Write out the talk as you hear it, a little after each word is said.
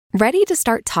Ready to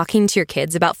start talking to your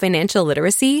kids about financial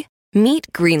literacy?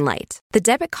 Meet Greenlight, the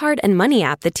debit card and money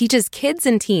app that teaches kids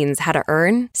and teens how to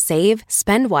earn, save,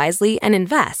 spend wisely, and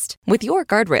invest with your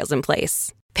guardrails in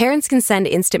place. Parents can send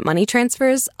instant money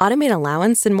transfers, automate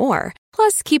allowance, and more.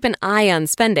 Plus, keep an eye on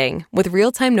spending with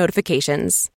real-time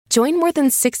notifications. Join more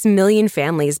than 6 million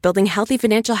families building healthy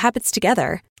financial habits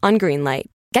together on Greenlight.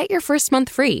 Get your first month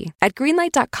free at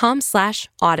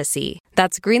greenlight.com/Odyssey.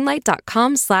 That's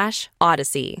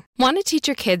greenlight.com/Odyssey. Want to teach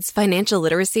your kids financial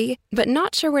literacy, but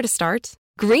not sure where to start?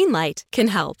 Greenlight can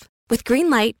help. With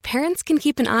Greenlight, parents can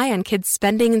keep an eye on kids'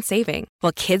 spending and saving,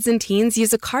 while kids and teens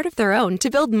use a card of their own to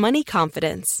build money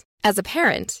confidence. As a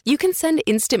parent, you can send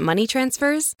instant money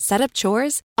transfers, set up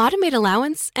chores, automate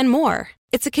allowance, and more.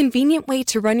 It's a convenient way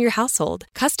to run your household,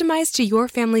 customized to your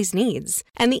family's needs,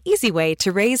 and the easy way to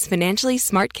raise financially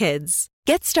smart kids.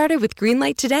 Get started with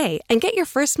Greenlight today and get your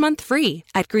first month free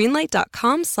at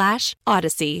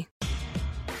greenlight.com/Odyssey.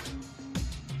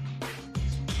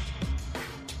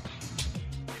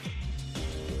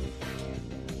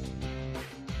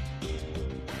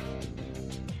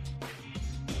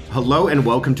 Hello and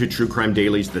welcome to True Crime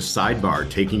Daily's The Sidebar,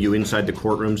 taking you inside the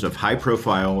courtrooms of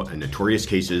high-profile and notorious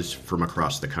cases from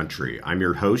across the country. I'm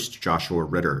your host, Joshua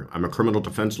Ritter. I'm a criminal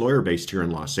defense lawyer based here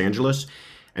in Los Angeles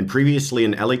and previously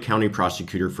an LA County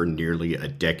prosecutor for nearly a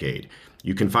decade.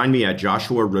 You can find me at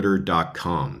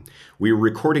joshuaritter.com. We are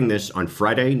recording this on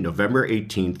Friday, November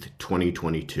 18th,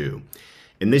 2022.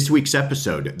 In this week's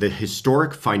episode, the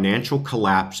historic financial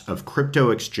collapse of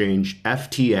crypto exchange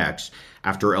FTX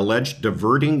after alleged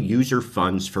diverting user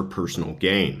funds for personal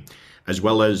gain, as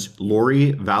well as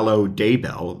Lori Vallow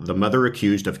Daybell, the mother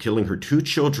accused of killing her 2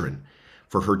 children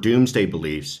for her doomsday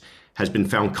beliefs, has been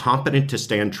found competent to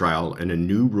stand trial in a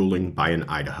new ruling by an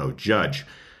Idaho judge.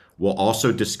 We'll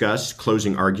also discuss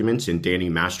closing arguments in Danny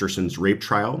Masterson's rape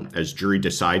trial as jury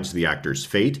decides the actor's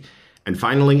fate. And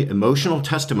finally, emotional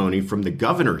testimony from the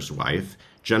governor's wife,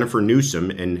 Jennifer Newsom,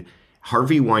 in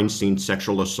Harvey Weinstein's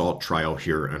sexual assault trial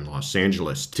here in Los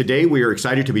Angeles. Today, we are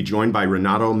excited to be joined by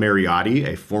Renato Mariotti,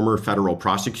 a former federal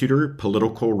prosecutor,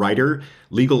 political writer,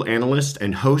 legal analyst,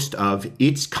 and host of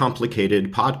It's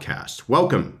Complicated podcast.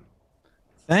 Welcome.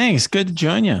 Thanks. Good to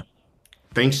join you.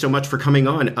 Thanks so much for coming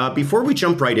on. Before we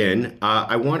jump right in,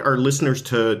 I want our listeners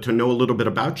to know a little bit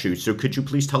about you. So could you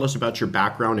please tell us about your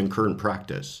background and current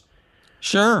practice?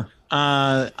 Sure.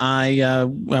 I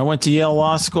went to Yale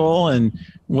Law School and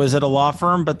was at a law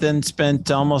firm, but then spent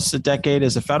almost a decade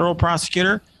as a federal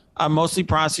prosecutor, mostly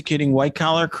prosecuting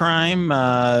white-collar crime,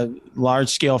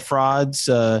 large-scale frauds,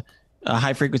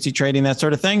 high-frequency trading, that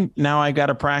sort of thing. Now I got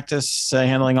a practice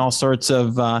handling all sorts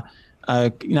of not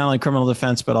only criminal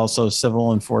defense, but also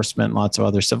civil enforcement, lots of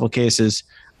other civil cases.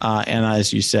 And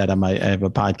as you said, I have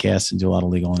a podcast and do a lot of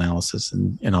legal analysis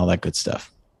and all that good stuff.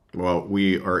 Well,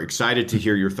 we are excited to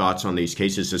hear your thoughts on these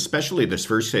cases, especially this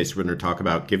first case we're going to talk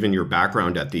about, given your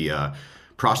background at the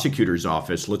prosecutor's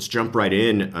office. Let's jump right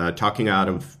in. Talking out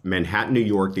of Manhattan, New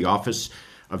York, the office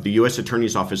of the U.S.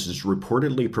 Attorney's Office is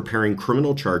reportedly preparing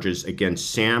criminal charges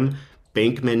against Sam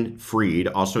Bankman-Fried,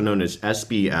 also known as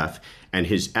SBF, and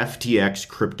his FTX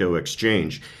crypto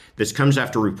exchange. This comes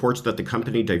after reports that the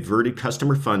company diverted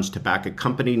customer funds to back a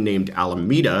company named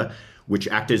Alameda, which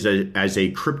acted as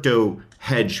a crypto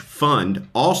hedge fund,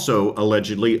 also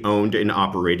allegedly owned and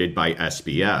operated by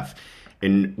SBF.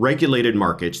 In regulated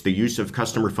markets, the use of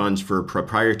customer funds for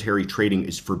proprietary trading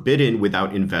is forbidden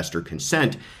without investor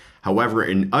consent. However,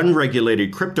 in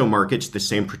unregulated crypto markets, the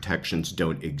same protections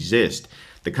don't exist.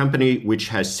 The company, which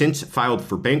has since filed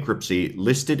for bankruptcy,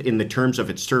 listed in the terms of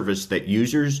its service that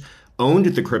users owned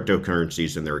the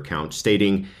cryptocurrencies in their account,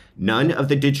 stating, "None of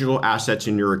the digital assets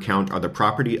in your account are the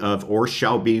property of or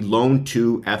shall be loaned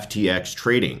to FTX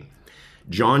Trading."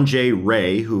 John J.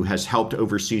 Ray, who has helped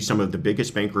oversee some of the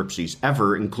biggest bankruptcies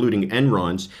ever, including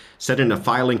Enron's, said in a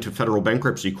filing to federal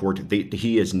bankruptcy court that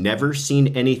he has never seen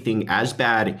anything as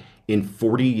bad in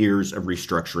 40 years of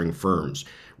restructuring firms.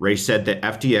 Ray said that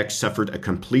FTX suffered a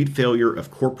complete failure of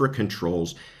corporate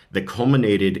controls that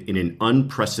culminated in an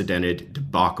unprecedented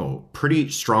debacle. Pretty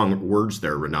strong words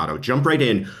there, Renato. Jump right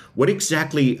in. What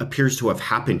exactly appears to have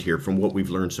happened here from what we've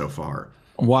learned so far?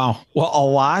 Wow. Well, a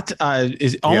lot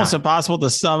is almost impossible to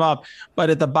sum up. But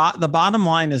at the bottom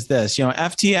line is this,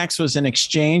 FTX was an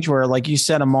exchange where, like you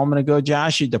said a moment ago,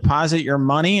 Josh, you deposit your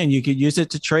money and you could use it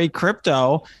to trade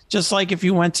crypto. Just like if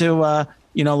you went to,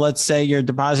 let's say you're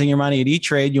depositing your money at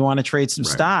E-Trade, you want to trade some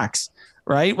stocks.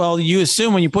 Right. Well, you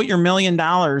assume when you put your $1 million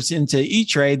into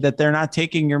E-Trade that they're not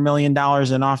taking your $1 million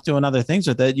and off doing other things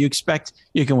with it. You expect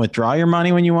you can withdraw your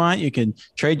money when you want. You can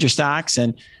trade your stocks.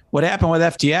 And what happened with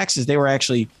FTX is they were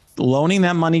actually loaning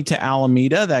that money to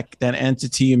Alameda, that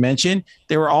entity you mentioned.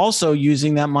 They were also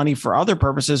using that money for other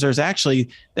purposes. There's actually,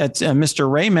 that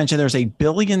Mr. Ray mentioned, there's a $1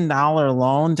 billion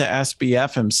loan to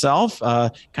SBF himself.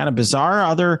 Kind of bizarre.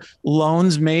 Other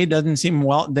loans made, they didn't seem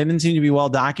to be well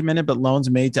documented, but loans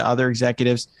made to other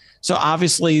executives. So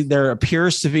obviously there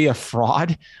appears to be a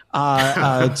fraud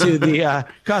to the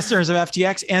customers of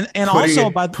FTX, and also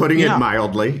putting it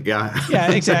mildly,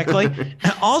 yeah, exactly.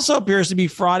 And also appears to be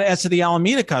fraud as to the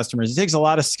Alameda customers. It takes a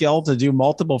lot of skill to do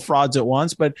multiple frauds at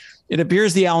once, but it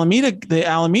appears the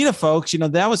Alameda folks,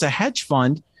 that was a hedge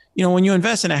fund. When you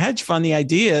invest in a hedge fund, the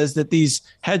idea is that these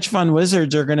hedge fund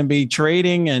wizards are going to be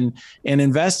trading and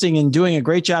investing and doing a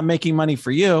great job making money for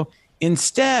you.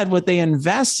 Instead, what they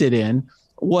invested in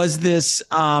was this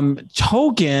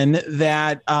token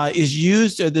that is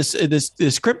used, or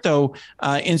this crypto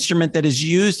instrument that is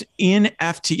used in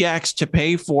FTX to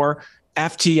pay for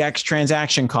FTX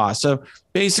transaction costs. So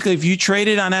basically, if you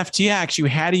traded on FTX, you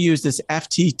had to use this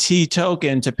FTT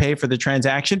token to pay for the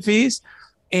transaction fees.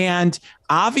 And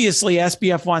obviously,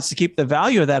 SBF wants to keep the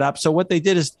value of that up. So what they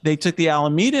did is they took the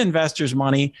Alameda investors'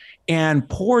 money and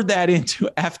poured that into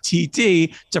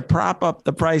FTT to prop up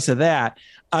the price of that.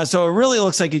 So it really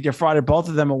looks like he defrauded both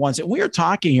of them at once. And we are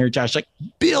talking here, Josh, like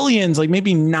billions, like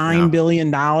maybe $9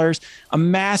 billion, a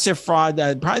massive fraud,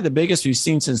 probably the biggest we've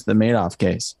seen since the Madoff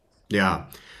case. Yeah.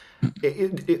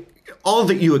 All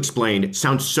that you explained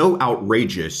sounds so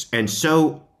outrageous and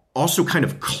so also kind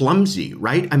of clumsy,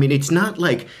 right? I mean, it's not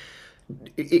like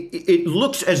it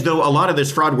looks as though a lot of this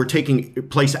fraud were taking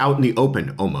place out in the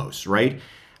open almost, right?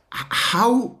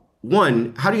 How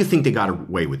do you think they got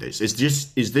away with this? Is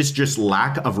this just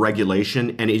lack of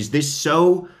regulation? And is this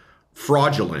so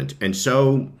fraudulent and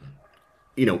so,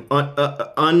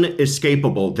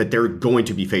 unescapable that they're going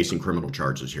to be facing criminal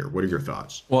charges here? What are your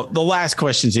thoughts? Well, the last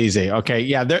question's easy. Okay.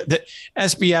 Yeah. The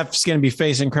SBF's going to be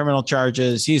facing criminal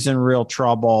charges. He's in real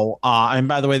trouble. And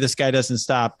by the way, this guy doesn't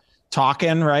stop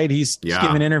talking, right? He's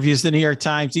giving interviews to the New York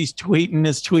Times. He's tweeting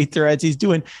his tweet threads. He's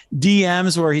doing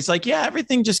DMs where he's like, yeah,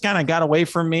 everything just kind of got away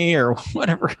from me or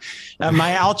whatever.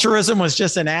 My altruism was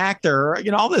just an act, or,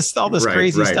 all this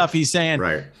crazy stuff he's saying.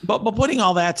 Right. But putting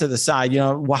all that to the side,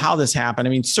 how this happened.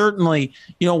 I mean, certainly,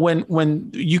 when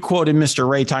you quoted Mr.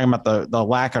 Ray talking about the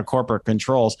lack of corporate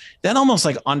controls, that almost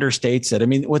like understates it. I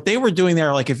mean, what they were doing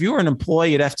there, like if you were an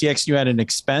employee at FTX and you had an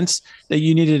expense that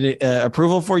you needed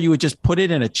approval for, you would just put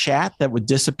it in a chat that would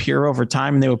disappear over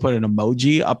time, and they would put an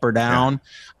emoji up or down.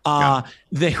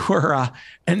 They were,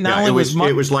 and not only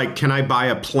it was like, can I buy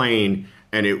a plane?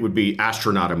 And it would be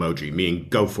astronaut emoji, meaning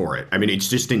go for it. I mean, it's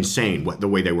just insane the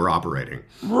way they were operating.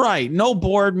 Right. No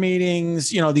board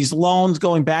meetings, these loans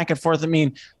going back and forth. I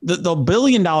mean, the $1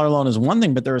 billion loan is one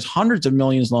thing, but there was hundreds of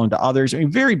millions loaned to others. I mean,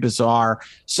 very bizarre.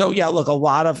 So yeah, look, a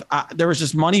lot of, there was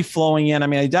just money flowing in. I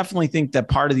mean, I definitely think that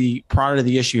part of the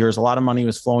issue here is a lot of money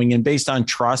was flowing in based on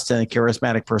trust and a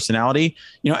charismatic personality.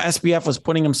 SBF was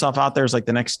putting himself out there as like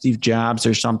the next Steve Jobs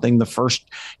or something, the first,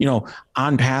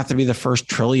 on path to be the first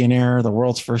trillionaire, the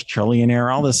world's first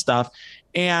trillionaire, all this stuff.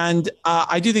 And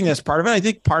I do think that's part of it. I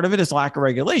think part of it is lack of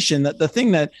regulation. That the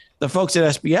thing that the folks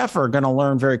at SBF are going to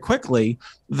learn very quickly,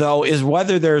 though, is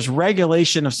whether there's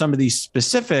regulation of some of these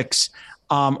specifics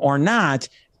or not.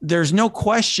 There's no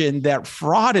question that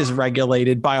fraud is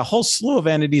regulated by a whole slew of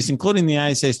entities, including the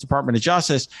United States Department of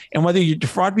Justice. And whether you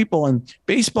defraud people in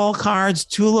baseball cards,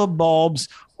 tulip bulbs,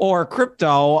 or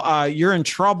crypto, you're in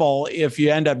trouble if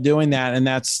you end up doing that. And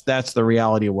that's the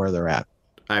reality of where they're at.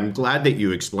 I'm glad that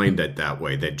you explained that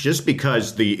way, that just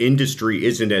because the industry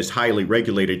isn't as highly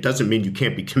regulated doesn't mean you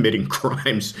can't be committing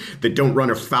crimes that don't run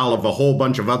afoul of a whole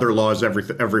bunch of other laws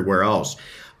everywhere else.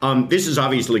 This is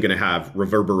obviously going to have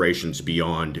reverberations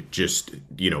beyond just,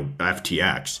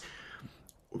 FTX.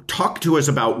 Talk to us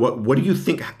about what do you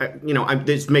think,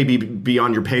 this may be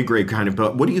beyond your pay grade kind of,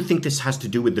 but what do you think this has to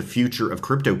do with the future of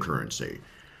cryptocurrency?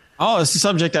 Oh, it's a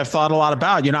subject I've thought a lot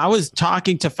about. I was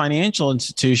talking to financial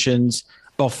institutions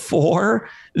before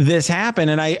this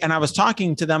happened. And I was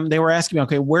talking to them. They were asking me,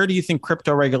 okay, where do you think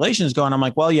crypto regulation is going? I'm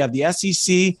like, well, you have the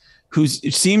SEC, who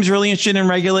seems really interested in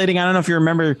regulating. I don't know if you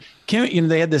remember, Kim,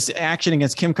 they had this action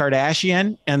against Kim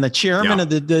Kardashian, and the chairman of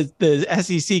the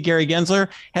SEC, Gary Gensler,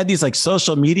 had these like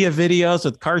social media videos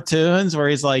with cartoons where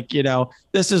he's like,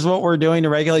 this is what we're doing to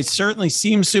regulate. Certainly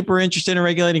seems super interested in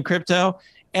regulating crypto.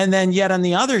 And then yet on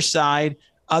the other side,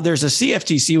 there's a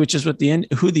CFTC, which is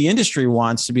who the industry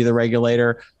wants to be the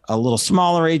regulator, a little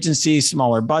smaller agency,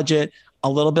 smaller budget, a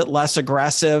little bit less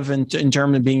aggressive in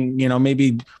terms of being,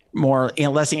 maybe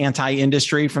less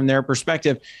anti-industry from their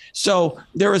perspective. So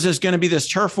there was going to be this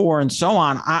turf war and so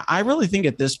on. I really think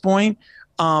at this point,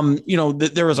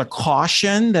 There was a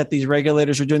caution that these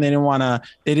regulators were doing. They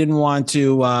didn't want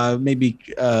to maybe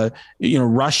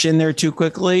rush in there too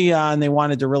quickly, and they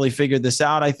wanted to really figure this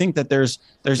out. I think that there's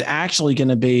actually going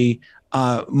to be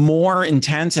more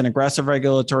intense and aggressive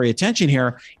regulatory attention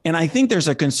here. And I think there's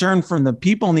a concern from the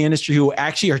people in the industry who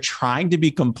actually are trying to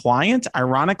be compliant.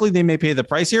 Ironically, they may pay the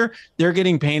price here. They're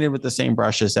getting painted with the same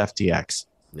brush as FTX.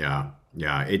 Yeah.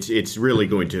 Yeah, it's really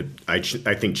going to, I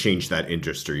think, change that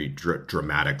industry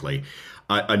dramatically.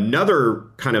 Another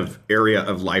kind of area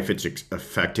of life it's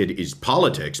affected is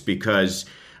politics, because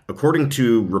according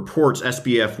to reports,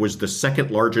 SBF was the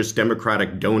second largest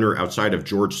Democratic donor outside of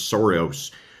George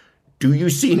Soros. Do you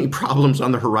see any problems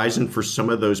on the horizon for some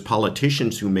of those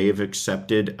politicians who may have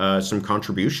accepted some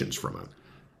contributions from him?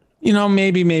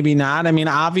 Maybe, maybe not. I mean,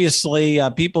 obviously,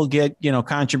 people get,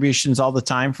 contributions all the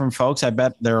time from folks. I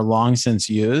bet they're long since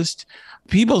used.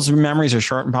 People's memories are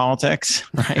short in politics,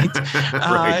 right?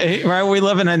 Right. We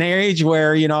live in an age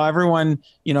where, everyone,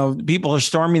 people are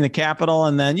storming the Capitol,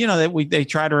 and then, they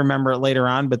try to remember it later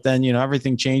on, but then,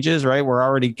 everything changes, right? We're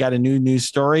already got a new news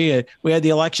story. We had the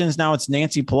elections. Now it's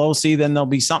Nancy Pelosi. Then there'll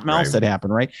be something else that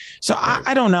happened, right? So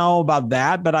I don't know about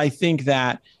that, but I think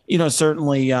that,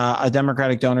 certainly a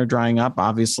Democratic donor drying up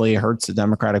obviously hurts the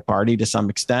Democratic Party to some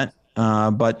extent.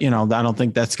 But, I don't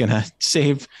think that's going to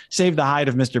save the hide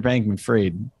of Mr.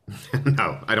 Bankman-Fried.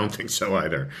 No, I don't think so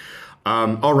either.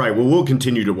 All right. Well, we'll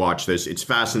continue to watch this. It's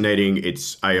fascinating.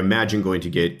 It's, I imagine, going to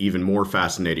get even more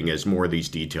fascinating as more of these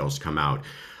details come out.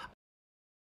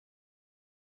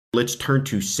 Let's turn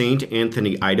to St.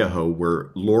 Anthony, Idaho,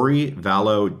 where Lori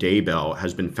Vallow Daybell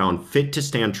has been found fit to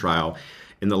stand trial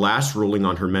in the last ruling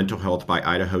on her mental health by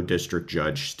Idaho District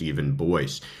Judge Stephen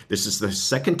Boyce. This is the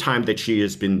second time that she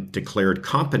has been declared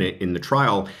competent in the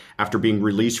trial after being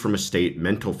released from a state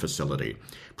mental facility.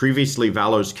 Previously,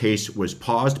 Vallow's case was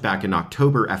paused back in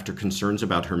October after concerns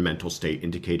about her mental state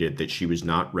indicated that she was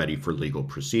not ready for legal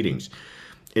proceedings.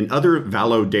 In other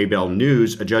Vallow Daybell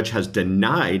news, a judge has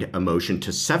denied a motion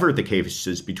to sever the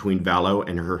cases between Vallow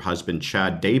and her husband,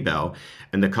 Chad Daybell,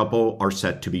 and the couple are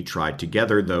set to be tried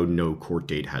together, though no court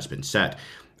date has been set.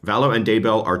 Vallow and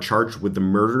Daybell are charged with the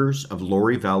murders of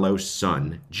Lori Vallow's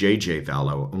son, J.J.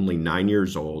 Vallow, only 9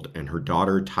 years old, and her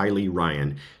daughter, Tylee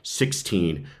Ryan,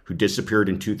 16, who disappeared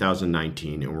in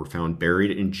 2019 and were found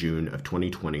buried in June of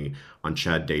 2020 on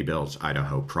Chad Daybell's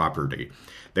Idaho property.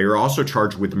 They are also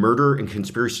charged with murder and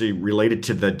conspiracy related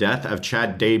to the death of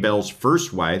Chad Daybell's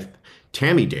first wife,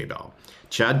 Tammy Daybell.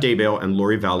 Chad Daybell and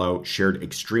Lori Vallow shared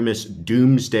extremist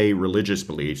doomsday religious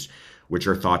beliefs, which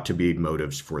are thought to be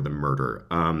motives for the murder.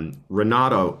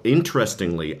 Renato,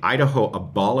 interestingly, Idaho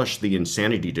abolished the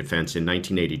insanity defense in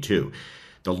 1982.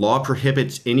 The law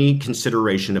prohibits any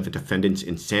consideration of a defendant's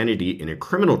insanity in a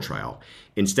criminal trial.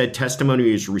 Instead,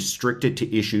 testimony is restricted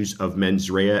to issues of mens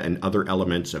rea and other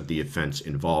elements of the offense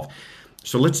involved.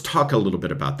 So let's talk a little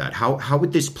bit about that. How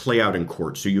would this play out in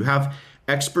court? So you have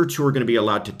experts who are going to be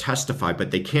allowed to testify,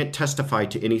 but they can't testify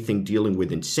to anything dealing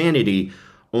with insanity,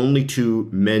 only to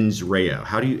mens rea.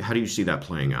 How do you see that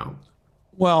playing out?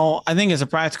 Well, I think as a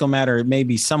practical matter, it may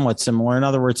be somewhat similar. In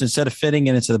other words, instead of fitting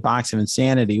it into the box of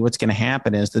insanity, what's going to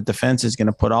happen is the defense is going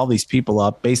to put all these people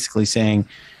up basically saying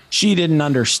she didn't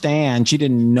understand. She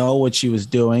didn't know what she was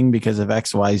doing because of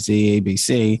X, Y, Z,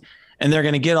 ABC. And they're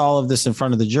going to get all of this in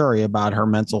front of the jury about her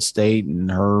mental state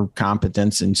and her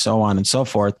competence and so on and so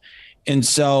forth. And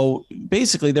so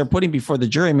basically they're putting before the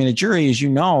jury. I mean, a jury, as you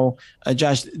know,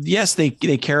 Josh, yes, they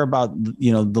care about,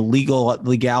 the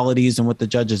legalities and what the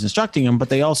judge is instructing them, but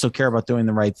they also care about doing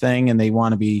the right thing and they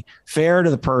want to be fair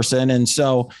to the person. And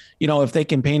so, if they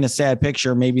can paint a sad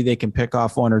picture, maybe they can pick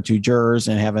off one or two jurors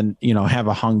and have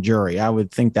a hung jury. I would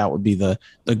think that would be the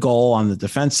goal on the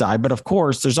defense side. But of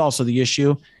course, there's also the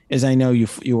issue, as I know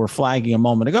you were flagging a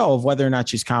moment ago, of whether or not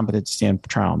she's competent to stand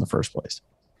trial in the first place.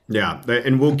 Yeah,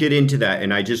 and we'll get into that.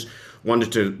 And I just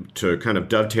wanted to kind of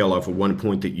dovetail off of one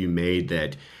point that you made,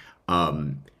 that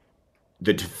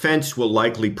the defense will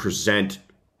likely present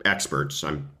experts,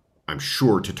 I'm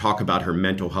sure, to talk about her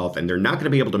mental health, and they're not going to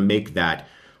be able to make that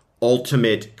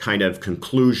ultimate kind of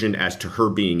conclusion as to her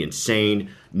being insane,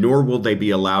 nor will they be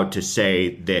allowed to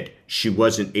say that she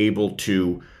wasn't able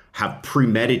to have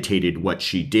premeditated what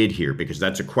she did here, because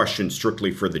that's a question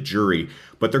strictly for the jury.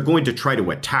 But they're going to try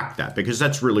to attack that, because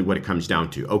that's really what it comes down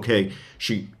to. Okay,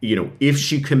 if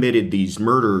she committed these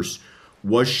murders,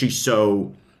 was she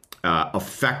so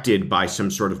affected by some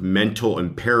sort of mental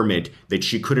impairment that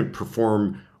she couldn't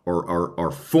perform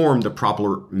or form the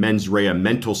proper mens rea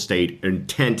mental state,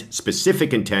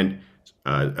 specific intent,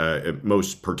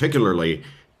 most particularly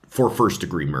for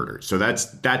first-degree murder. So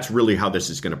that's really how this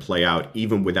is going to play out,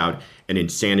 even without an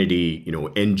insanity,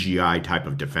 NGI type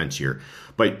of defense here.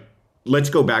 But let's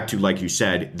go back to, like you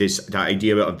said, the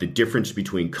idea of the difference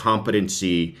between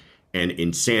competency and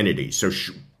insanity. So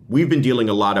we've been dealing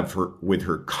a lot with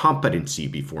her competency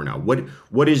before now.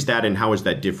 What is that, and how is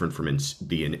that different from an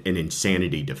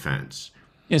insanity defense?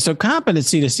 Yeah, so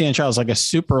competency to stand trial is like a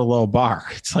super low bar.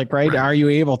 It's like, right? Are you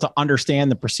able to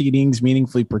understand the proceedings,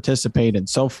 meaningfully participate, and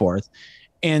so forth?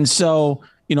 And so,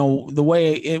 the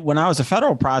way when I was a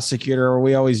federal prosecutor,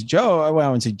 we always joke, well, I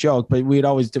wouldn't say joke, but we'd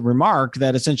always remark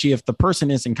that essentially if the person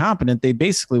is incompetent, they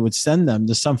basically would send them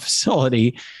to some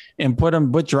facility and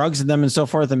put drugs in them and so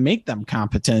forth and make them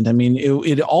competent. I mean,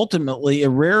 it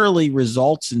rarely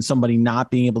results in somebody not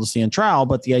being able to stand trial,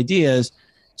 but the idea is,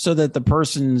 so that the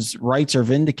person's rights are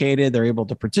vindicated, they're able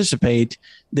to participate,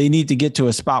 they need to get to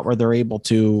a spot where they're able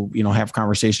to, have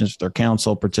conversations with their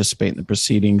counsel, participate in the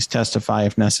proceedings, testify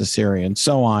if necessary, and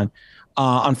so on.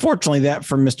 Unfortunately, that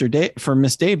for Miss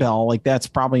Daybell, like that's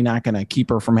probably not going to keep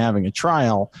her from having a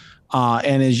trial.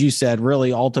 And as you said,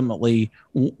 really, ultimately,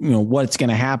 what's going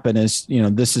to happen is,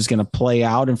 this is going to play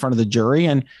out in front of the jury.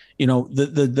 And,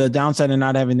 the downside of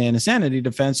not having the insanity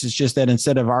defense is just that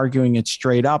instead of arguing it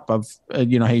straight up of,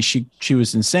 hey, she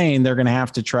was insane, they're going to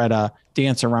have to try to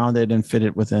dance around it and fit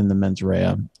it within the mens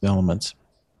rea elements.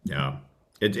 Yeah.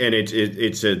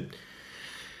 It's a,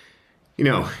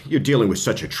 you're dealing with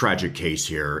such a tragic case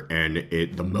here, and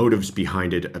the motives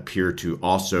behind it appear to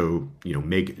also,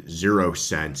 make zero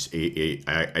sense.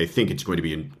 I think it's going to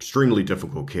be an extremely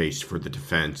difficult case for the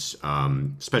defense,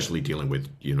 especially dealing with,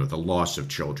 the loss of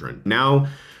children. Now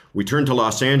we turn to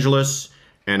Los Angeles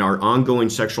and our ongoing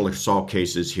sexual assault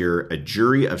cases here. A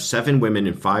jury of 7 women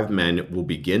and 5 men will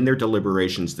begin their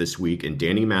deliberations this week in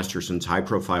Danny Masterson's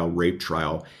high-profile rape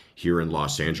trial here in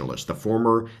Los Angeles. The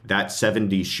former That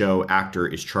 70s Show actor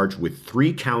is charged with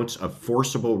 3 counts of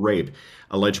forcible rape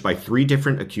alleged by 3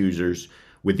 different accusers,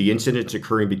 with the incidents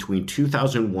occurring between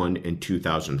 2001 and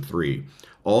 2003.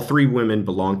 All 3 women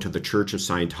belong to the Church of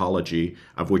Scientology,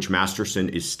 of which Masterson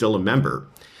is still a member.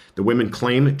 The women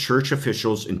claim church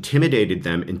officials intimidated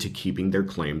them into keeping their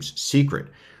claims secret.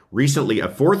 Recently, a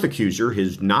 4th accuser, who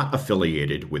is not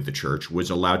affiliated with the church, was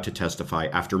allowed to testify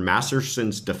after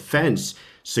Masterson's defense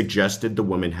suggested the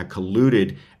women had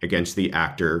colluded against the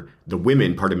actor. The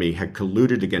women, had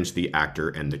colluded against the actor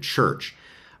and the church.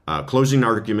 Closing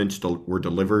arguments were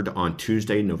delivered on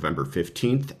Tuesday, November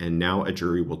 15th, and now a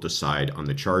jury will decide on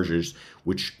the charges,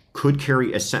 which could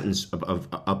carry a sentence of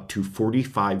up to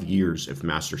 45 years if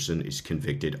Masterson is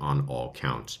convicted on all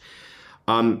counts.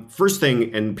 First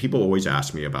thing, and people always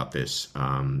ask me about this,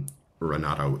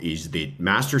 Renato, is that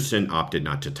Masterson opted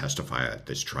not to testify at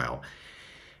this trial.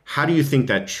 How do you think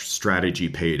that strategy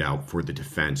paid out for the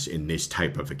defense in this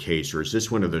type of a case? Or is this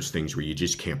one of those things where you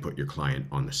just can't put your client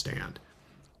on the stand?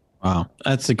 Wow,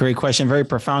 that's a great question. Very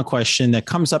profound question that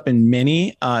comes up in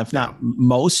many, if not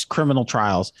most, criminal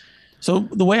trials. So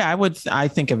the way I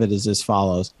think of it is as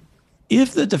follows.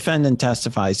 If the defendant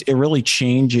testifies, it really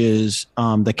changes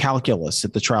the calculus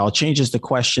at the trial. It changes the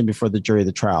question before the jury of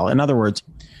the trial. In other words,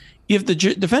 if the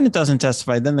defendant doesn't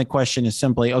testify, then the question is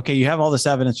simply, okay, you have all this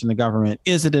evidence from the government.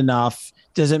 Is it enough?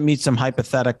 Does it meet some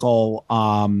hypothetical,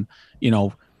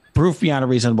 proof beyond a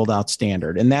reasonable doubt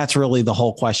standard? And that's really the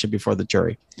whole question before the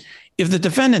jury. If the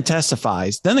defendant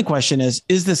testifies, then the question is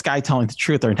this guy telling the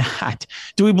truth or not?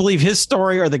 Do we believe his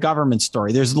story or the government's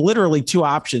story? There's literally 2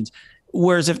 options.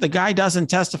 Whereas if the guy doesn't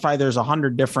testify, there's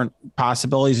 100 different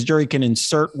possibilities. The jury can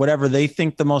insert whatever they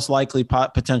think the most likely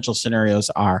potential scenarios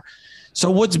are. So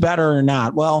what's better or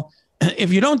not? Well,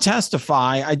 if you don't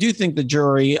testify, I do think the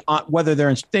jury, whether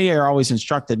they are always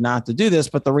instructed not to do this,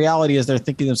 but the reality is they're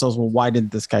thinking to themselves, well, why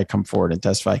didn't this guy come forward and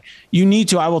testify? You need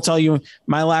to. I will tell you,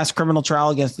 my last criminal trial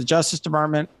against the Justice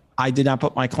Department, I did not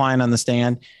put my client on the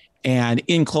stand. And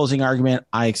in closing argument,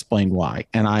 I explained why,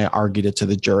 and I argued it to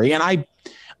the jury. And I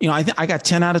got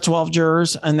 10 out of 12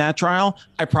 jurors in that trial.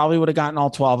 I probably would have gotten all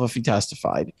 12 if he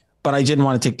testified, but I didn't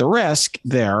want to take the risk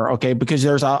there. Okay. Because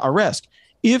there's a risk.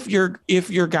 If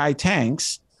your guy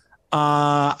tanks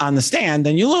on the stand,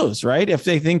 then you lose, right? If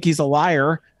they think he's a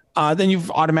liar, then you've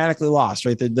automatically lost,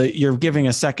 right? You're giving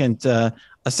a second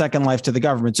life to the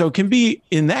government. So it can be,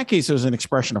 in that case, it was an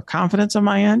expression of confidence on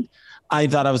my end. I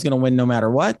thought I was going to win no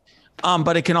matter what.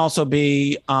 But it can also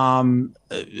be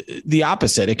the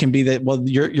opposite. It can be that, well,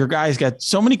 your guy's got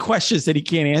so many questions that he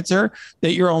can't answer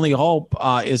that your only hope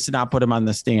is to not put him on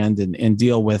the stand and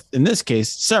deal with, in this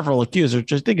case, several accusers,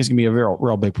 which I think is going to be a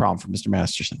real big problem for Mr.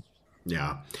 Masterson.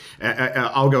 Yeah.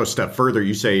 I'll go a step further.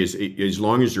 You say as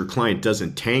long as your client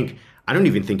doesn't tank, I don't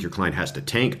even think your client has to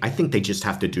tank. I think they just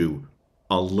have to do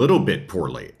a little bit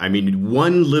poorly. I mean,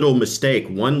 one little mistake,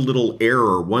 one little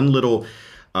error, one little,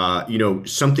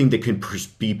 something that can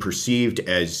be perceived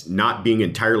as not being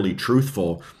entirely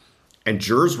truthful. And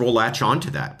jurors will latch onto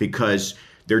that because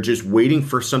they're just waiting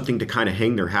for something to kind of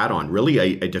hang their hat on. Really,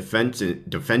 a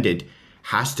defendant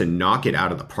has to knock it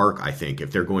out of the park, I think,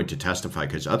 if they're going to testify,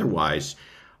 because otherwise,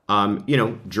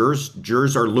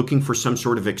 jurors are looking for some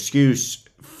sort of excuse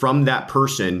from that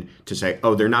person to say,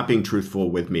 oh, they're not being truthful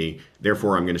with me,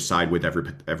 therefore I'm going to side with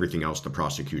everything else the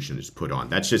prosecution has put on.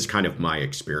 That's just kind of my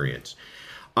experience.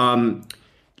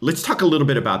 Let's talk a little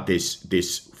bit about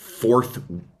this fourth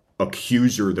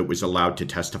accuser that was allowed to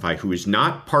testify, who is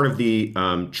not part of the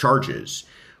charges,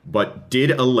 but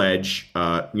did allege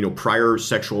prior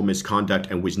sexual misconduct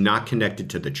and was not connected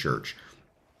to the church.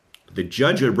 The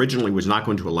judge originally was not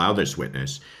going to allow this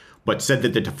witness, but said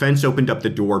that the defense opened up the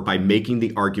door by making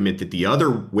the argument that the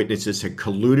other witnesses had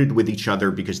colluded with each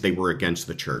other because they were against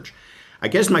the church. I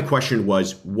guess my question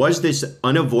was this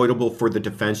unavoidable for the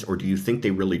defense, or do you think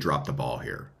they really dropped the ball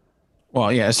here?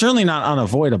 Well, yeah, it's certainly not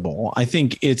unavoidable. I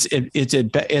think it's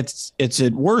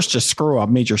at worst a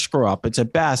major screw up. It's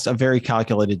at best a very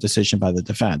calculated decision by the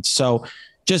defense. So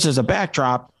just as a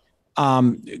backdrop,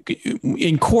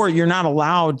 in court, you're not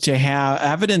allowed to have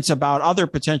evidence about other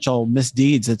potential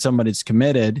misdeeds that somebody's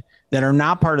committed that are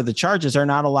not part of the charges are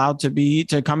not allowed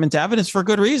to come into evidence for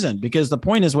good reason, because the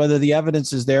point is whether the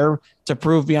evidence is there to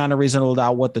prove beyond a reasonable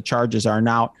doubt what the charges are,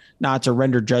 now, not to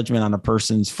render judgment on a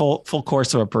person's full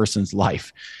course of a person's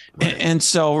life. Right. And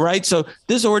so, right. So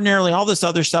this ordinarily, all this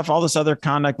other stuff, all this other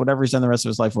conduct, whatever he's done the rest of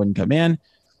his life wouldn't come in.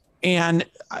 And,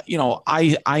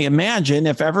 I imagine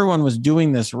if everyone was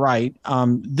doing this right,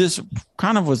 this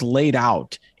kind of was laid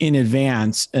out in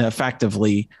advance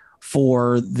effectively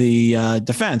for the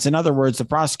defense. In other words, the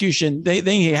prosecution, they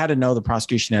had to know the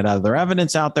prosecution had other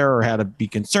evidence out there or had to be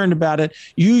concerned about it.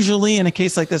 Usually in a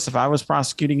case like this, if I was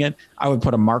prosecuting it, I would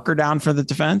put a marker down for the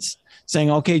defense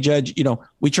saying, okay, judge,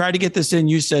 we tried to get this in.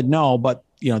 You said no, but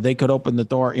they could open the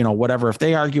door, whatever. If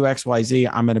they argue X, Y, Z,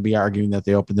 I'm going to be arguing that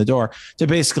they opened the door, to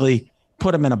basically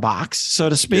put them in a box, so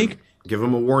to speak. Give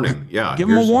them a warning. Yeah. Give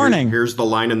them a warning. Here's the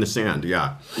line in the sand.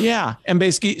 Yeah. Yeah. And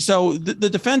basically, so the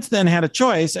defense then had a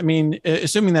choice. I mean,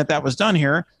 assuming that was done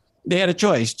here, they had a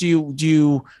choice. Do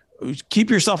you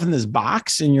keep yourself in this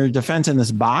box and your defense in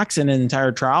this box in an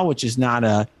entire trial, which is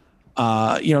not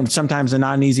sometimes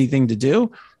not an easy thing to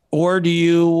do? Or do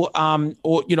you,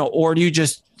 or do you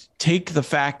just take the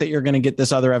fact that you're going to get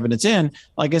this other evidence in?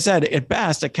 Like I said, at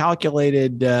best, a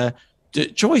calculated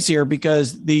choice here,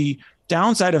 because the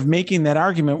downside of making that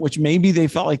argument, which maybe they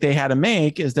felt like they had to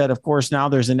make, is that, of course, now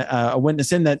there's a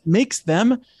witness in that makes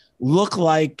them look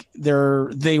like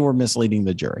they were misleading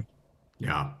the jury.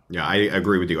 Yeah, I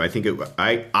agree with you. I think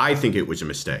it was a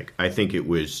mistake. I think it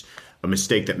was a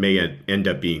mistake that may end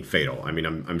up being fatal. I mean,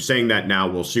 I'm saying that now.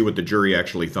 We'll see what the jury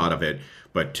actually thought of it.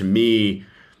 But to me,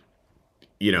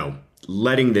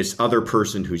 letting this other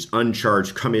person who's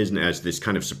uncharged come in as this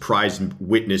kind of surprise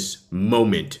witness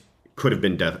moment could have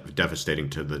been devastating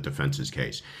to the defense's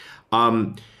case.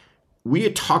 We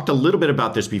had talked a little bit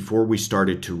about this before we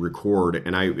started to record,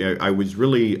 and I was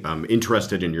really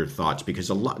interested in your thoughts,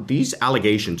 because these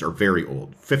allegations are very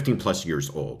old, 15 plus years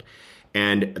old.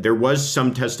 And there was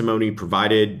some testimony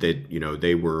provided that,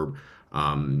 they were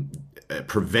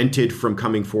prevented from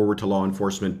coming forward to law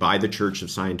enforcement by the Church of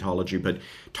Scientology. But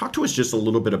talk to us just a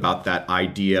little bit about that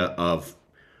idea of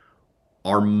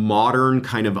our modern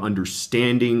kind of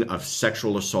understanding of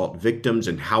sexual assault victims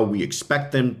and how we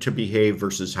expect them to behave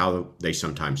versus how they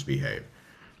sometimes behave.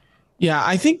 Yeah,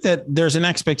 I think that there's an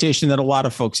expectation that a lot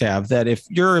of folks have that if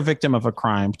you're a victim of a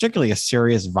crime, particularly a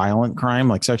serious violent crime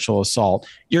like sexual assault,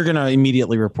 you're going to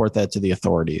immediately report that to the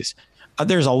authorities.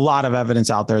 There's a lot of evidence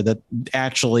out there that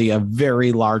actually a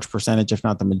very large percentage, if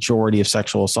not the majority, of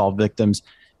sexual assault victims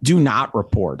do not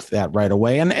report that right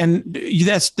away. And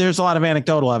there's a lot of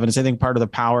anecdotal evidence. I think part of the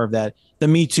power of that, the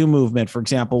Me Too movement, for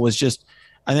example, was just,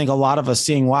 I think a lot of us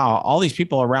seeing, wow, all these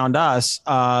people around us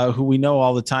who we know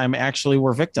all the time actually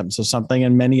were victims of something,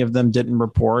 and many of them didn't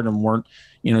report and weren't,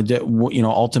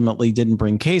 ultimately didn't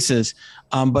bring cases.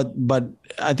 But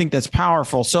I think that's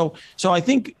powerful. So I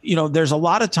think, there's a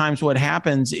lot of times what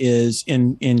happens is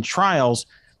in trials,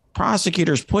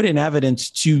 prosecutors put in evidence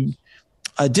to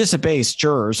disabase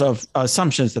jurors of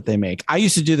assumptions that they make. I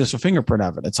used to do this with fingerprint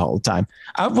evidence all the time.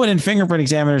 I would put in fingerprint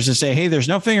examiners to say, hey, there's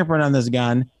no fingerprint on this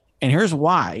gun, and here's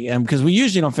why. And because we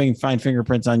usually don't find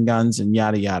fingerprints on guns and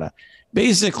yada, yada.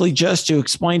 Basically just to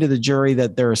explain to the jury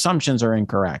that their assumptions are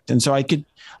incorrect. And so a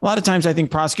lot of times I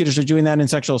think prosecutors are doing that in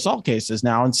sexual assault cases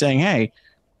now and saying, hey,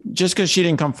 just because she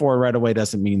didn't come forward right away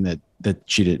doesn't mean that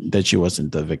she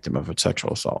wasn't the victim of a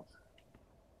sexual assault.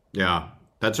 Yeah,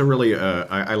 that's a really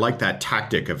I like that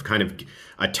tactic of kind of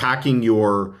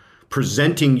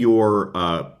presenting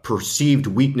your perceived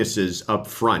weaknesses up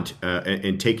front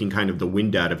and taking kind of the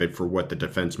wind out of it for what the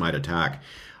defense might attack.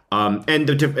 And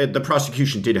the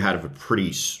prosecution did have a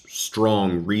pretty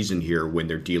strong reason here when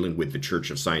they're dealing with the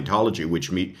Church of Scientology,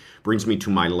 which brings me to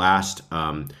my last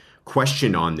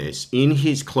question on this. In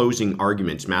his closing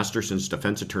arguments, Masterson's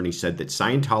defense attorney said that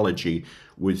Scientology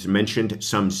was mentioned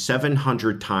some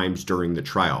 700 times during the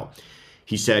trial.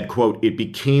 He said, quote, "It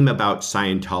became about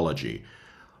Scientology."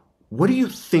 What do you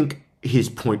think his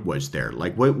point was there?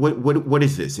 Like, what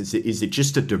is this? Is it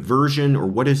just a diversion, or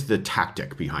what is the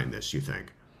tactic behind this, you think?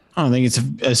 I don't think it's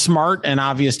a smart and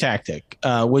obvious tactic,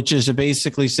 which is to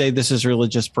basically say this is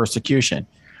religious persecution.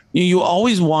 You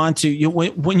always want to,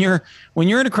 when you're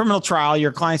in a criminal trial,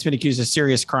 your client's been accused of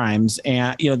serious crimes,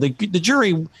 and the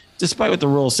jury, despite what the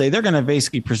rules say, they're going to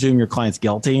basically presume your client's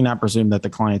guilty, not presume that the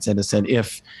client's innocent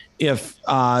if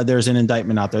there's an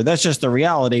indictment out there. That's just the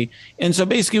reality. And so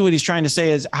basically what he's trying to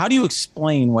say is, how do you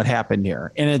explain what happened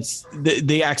here? And it's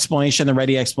the explanation, the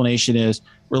ready explanation is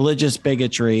religious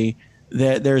bigotry,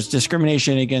 that there's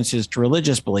discrimination against his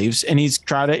religious beliefs. And he's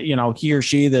tried to, he or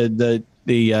she, the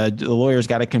lawyer's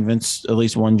got to convince at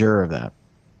least one juror of that.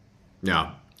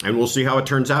 Yeah. And we'll see how it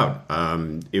turns out.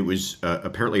 It was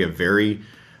apparently a very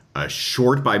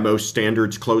short by most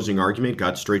standards closing argument,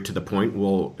 got straight to the point.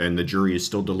 And the jury is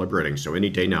still deliberating. So any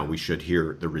day now we should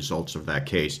hear the results of that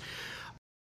case.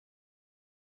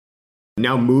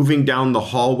 Now, moving down the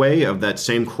hallway of that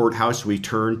same courthouse, we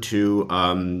turn to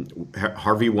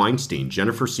Harvey Weinstein.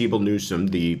 Jennifer Siebel Newsom,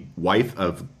 the wife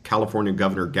of California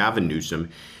Governor Gavin Newsom,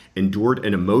 endured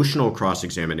an emotional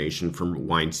cross-examination from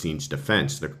Weinstein's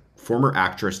defense. The former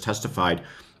actress testified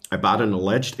about an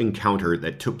alleged encounter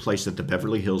that took place at the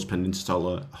Beverly Hills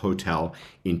Peninsula Hotel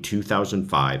in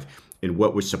 2005 in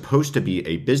what was supposed to be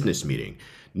a business meeting.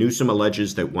 Newsom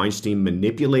alleges that Weinstein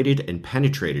manipulated and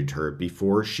penetrated her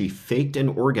before she faked an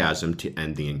orgasm to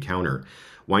end the encounter.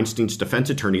 Weinstein's defense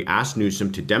attorney asked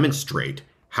Newsom to demonstrate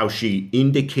how she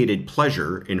indicated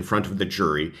pleasure in front of the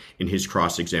jury in his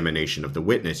cross-examination of the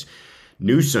witness.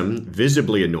 Newsom,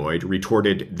 visibly annoyed,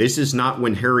 retorted, "This is not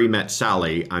when Harry met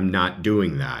Sally. I'm not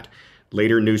doing that."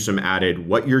 Later, Newsom added,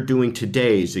 "What you're doing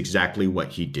today is exactly what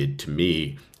he did to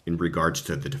me," in regards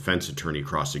to the defense attorney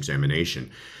cross-examination.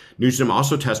 Newsom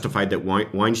also testified that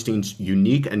Weinstein's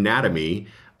unique anatomy,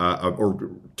 or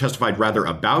testified rather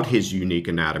about his unique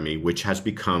anatomy, which has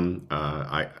become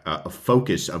a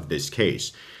focus of this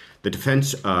case. The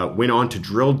defense went on to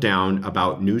drill down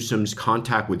about Newsom's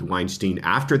contact with Weinstein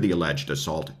after the alleged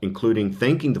assault, including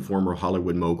thanking the former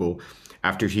Hollywood mogul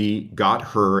after he got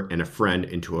her and a friend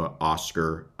into an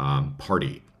Oscar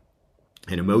party.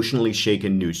 An emotionally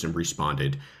shaken Newsom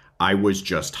responded, "I was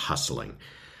just hustling."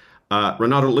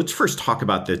 Renato, let's first talk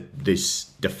about this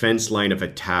defense line of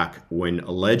attack when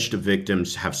alleged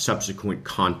victims have subsequent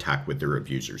contact with their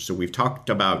abusers. So we've talked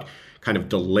about kind of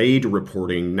delayed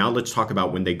reporting. Now let's talk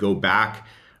about when they go back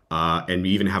and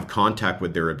even have contact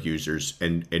with their abusers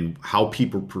and how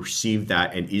people perceive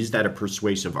that. And is that a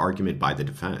persuasive argument by the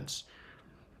defense?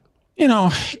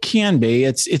 It can be.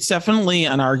 It's definitely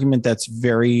an argument that's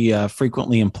very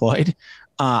frequently employed.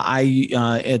 I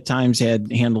at times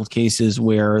had handled cases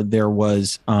where there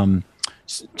was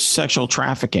sexual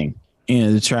trafficking,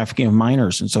 the trafficking of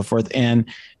minors and so forth. And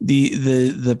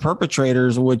the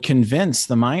perpetrators would convince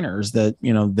the minors that,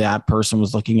 that person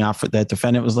was looking out for, that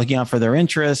defendant was looking out for their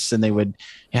interests, and they would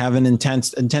have an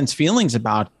intense feelings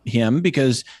about him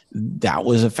because that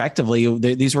was effectively,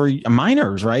 these were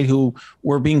minors, right, who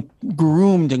were being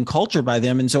groomed and cultured by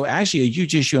them. And so actually a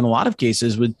huge issue in a lot of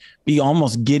cases would be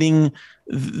almost getting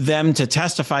them to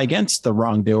testify against the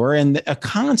wrongdoer. And a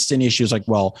constant issue is like,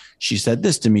 well, she said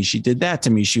this to me, she did that to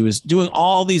me, she was doing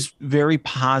all these very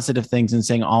positive things and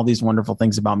saying all these wonderful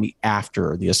things about me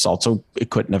after the assault, so it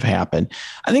couldn't have happened.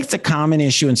 I think it's a common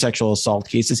issue in sexual assault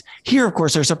cases. Here, of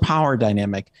course, there's a power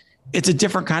dynamic. It's a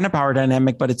different kind of power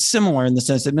dynamic, but it's similar in the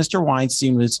sense that Mr.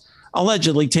 Weinstein was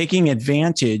allegedly taking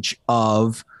advantage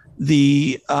of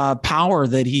the power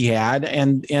that he had.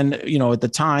 And at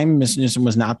the time, Ms. Newsom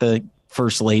was not the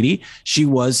first lady. She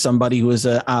was somebody who was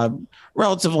a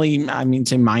relatively,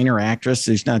 say minor actress.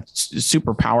 She's not a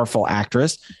super powerful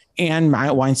actress. And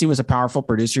Weinstein was a powerful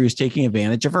producer who was taking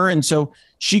advantage of her. And so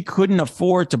she couldn't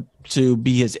afford to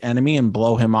be his enemy and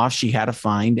blow him off. She had to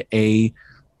find a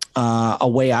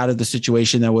way out of the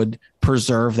situation that would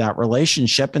preserve that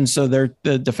relationship. And so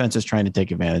the defense is trying to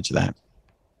take advantage of that.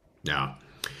 Yeah.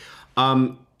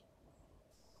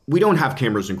 we don't have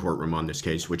cameras in courtroom on this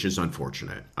case, which is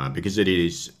unfortunate because it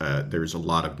is there's a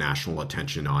lot of national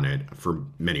attention on it for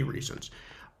many reasons.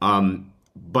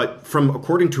 But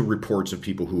according to reports of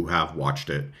people who have watched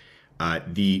it,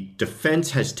 the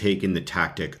defense has taken the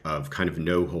tactic of kind of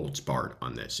no holds barred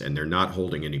on this, and they're not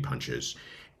holding any punches,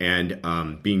 and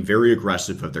being very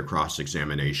aggressive of their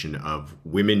cross-examination of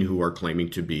women who are claiming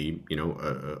to be,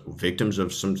 victims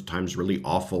of sometimes really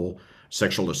awful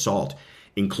sexual assault,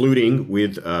 including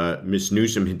with Ms.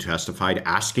 Newsom, who testified,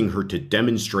 asking her to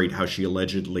demonstrate how she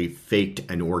allegedly faked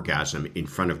an orgasm in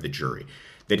front of the jury.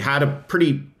 They'd had a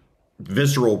pretty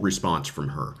visceral response from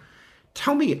her.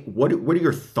 Tell me, what are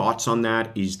your thoughts on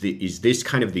that? Is this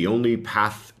kind of the only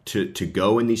path to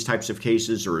go in these types of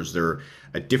cases, or is there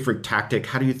a different tactic?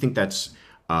 How do you think that's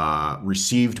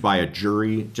received by a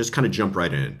jury? Just kind of jump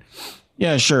right in.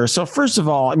 Yeah, sure. So first of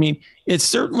all, I mean, it's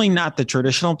certainly not the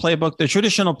traditional playbook. The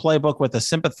traditional playbook with a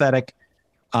sympathetic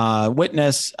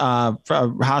witness, a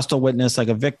hostile witness like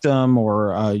a victim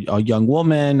or a young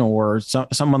woman or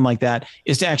someone like that,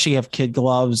 is to actually have kid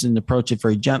gloves and approach it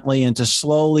very gently and to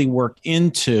slowly work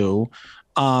into,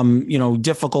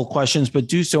 difficult questions, but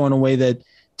do so in a way that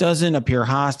doesn't appear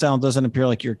hostile, doesn't appear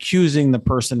like you're accusing the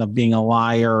person of being a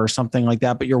liar or something like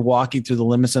that, but you're walking through the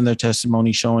limits of their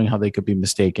testimony, showing how they could be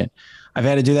mistaken. I've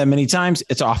had to do that many times.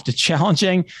 It's often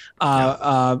challenging.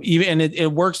 Even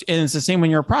it works, and it's the same when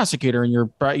you're a prosecutor and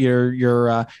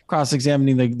you're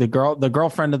cross-examining the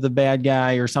girlfriend of the bad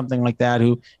guy or something like that,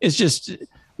 who is just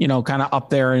kind of up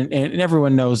there, and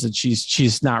everyone knows that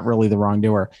she's not really the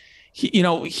wrongdoer.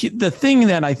 The thing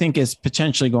that I think is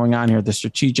potentially going on here, the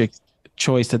strategic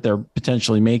choice that they're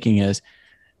potentially making, is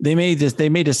they may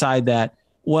decide that,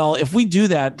 well, if we do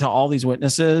that to all these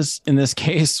witnesses in this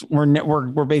case, we're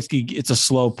basically, it's a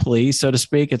slow plea, so to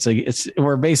speak.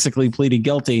 We're basically pleading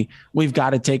guilty. We've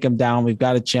got to take them down. We've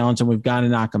got to challenge them. We've got to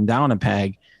knock them down a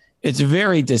peg. It's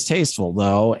very distasteful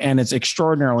though, and it's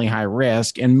extraordinarily high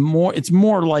risk, and it's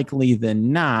more likely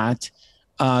than not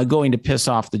going to piss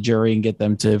off the jury and get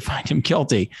them to find him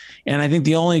guilty. And I think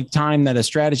the only time that a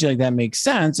strategy like that makes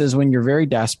sense is when you're very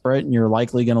desperate and you're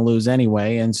likely going to lose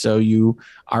anyway. And so you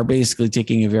are basically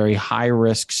taking a very high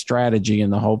risk strategy in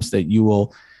the hopes that you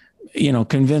will,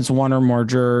 convince one or more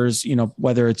jurors,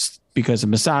 whether it's because of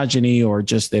misogyny or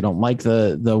just they don't like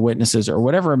the witnesses or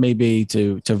whatever it may be,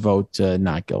 to vote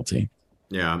not guilty.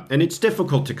 Yeah. And it's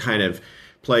difficult to kind of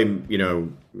play,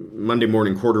 Monday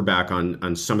morning quarterback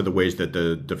on some of the ways that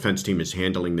the defense team is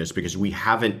handling this, because we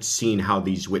haven't seen how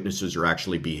these witnesses are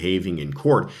actually behaving in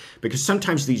court. Because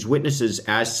sometimes these witnesses,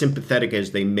 as sympathetic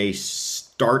as they may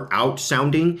start out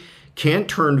sounding, can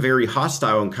turn very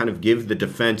hostile and kind of give the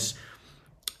defense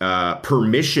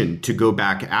permission to go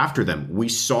back after them. We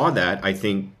saw that, I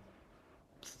think,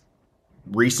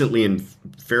 recently and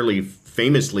fairly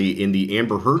famously in the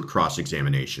Amber Heard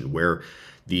cross-examination, where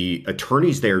the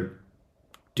attorneys there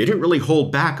didn't really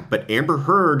hold back, but Amber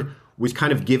Heard was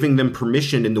kind of giving them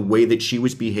permission in the way that she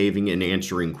was behaving and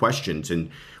answering questions. And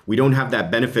we don't have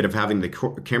that benefit of having the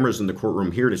cameras in the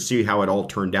courtroom here to see how it all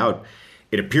turned out.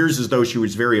 It appears as though she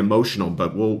was very emotional,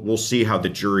 but we'll see how the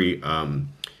jury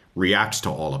reacts to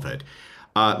all of it.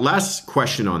 Last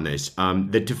question on this.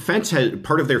 The defense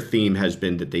part of their theme has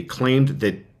been that they claimed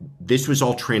that this was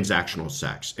all transactional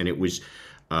sex, and it was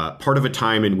part of a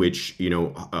time in which,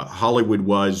 Hollywood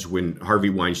was when Harvey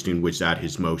Weinstein was at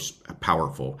his most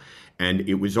powerful. And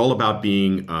it was all about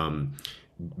being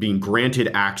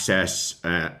granted access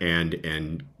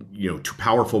to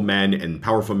powerful men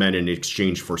in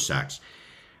exchange for sex.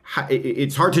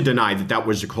 It's hard to deny that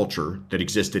was a culture that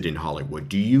existed in Hollywood.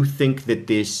 Do you think that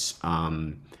this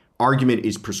argument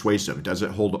is persuasive? Does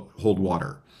it hold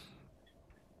water?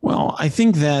 Well, I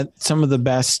think that some of the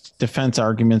best defense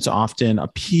arguments often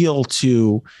appeal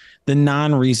to the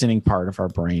non-reasoning part of our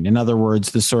brain. In other words,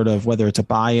 the sort of, whether it's a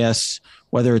bias,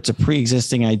 whether it's a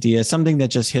pre-existing idea, something that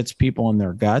just hits people in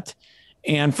their gut.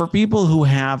 And for people who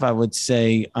have, I would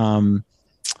say, whether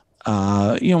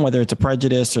it's a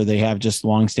prejudice or they have just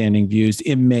longstanding views,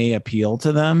 it may appeal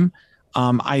to them.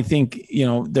 I think,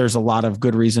 there's a lot of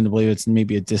good reason to believe it's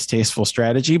maybe a distasteful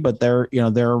strategy, but they're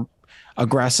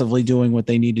aggressively doing what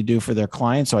they need to do for their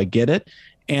client. So I get it.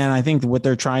 And I think what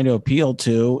they're trying to appeal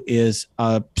to is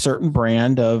a certain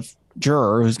brand of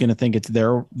juror who's going to think it's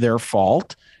their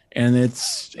fault, and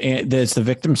it's the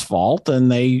victim's fault.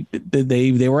 And they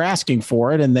were asking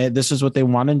for it, and this is what they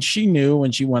wanted. And she knew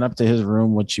when she went up to his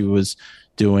room what she was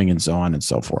doing, and so on and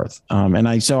so forth.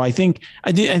 I think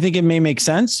it may make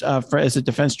sense as a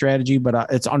defense strategy,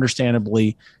 but it's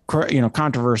understandably,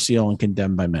 controversial and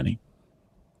condemned by many.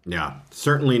 Yeah,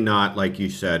 certainly not, like you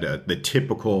said, the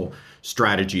typical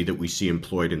strategy that we see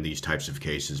employed in these types of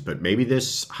cases. But maybe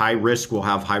this high risk will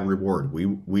have high reward.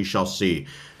 We shall see.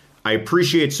 I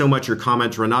appreciate so much your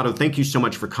comments. Renato, thank you so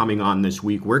much for coming on this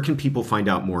week. Where can people find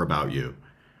out more about you?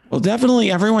 Well,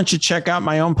 definitely everyone should check out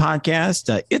my own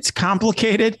podcast. It's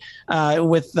Complicated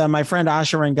with my friend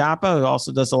Asha Rangappa, who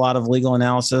also does a lot of legal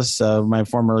analysis, my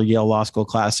former Yale Law School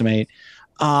classmate.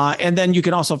 And then you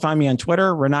can also find me on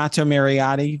Twitter, Renato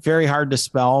Mariotti. Very hard to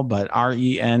spell, but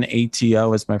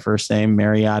Renato is my first name,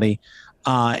 Mariotti.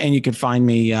 And you can find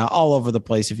me all over the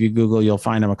place. If you Google, you'll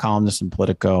find I'm a columnist in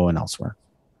Politico and elsewhere.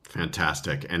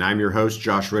 Fantastic. And I'm your host,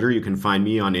 Josh Ritter. You can find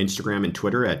me on Instagram and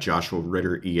Twitter at Joshua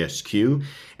Ritter ESQ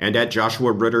and at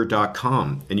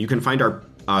joshuaritter.com. And you can find our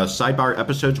Sidebar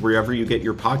episodes wherever you get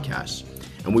your podcasts.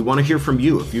 And we want to hear from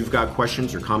you. If you've got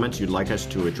questions or comments you'd like us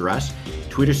to address,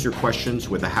 tweet us your questions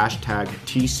with the hashtag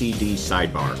TCD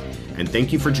Sidebar. And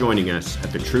thank you for joining us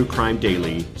at the True Crime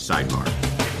Daily Sidebar.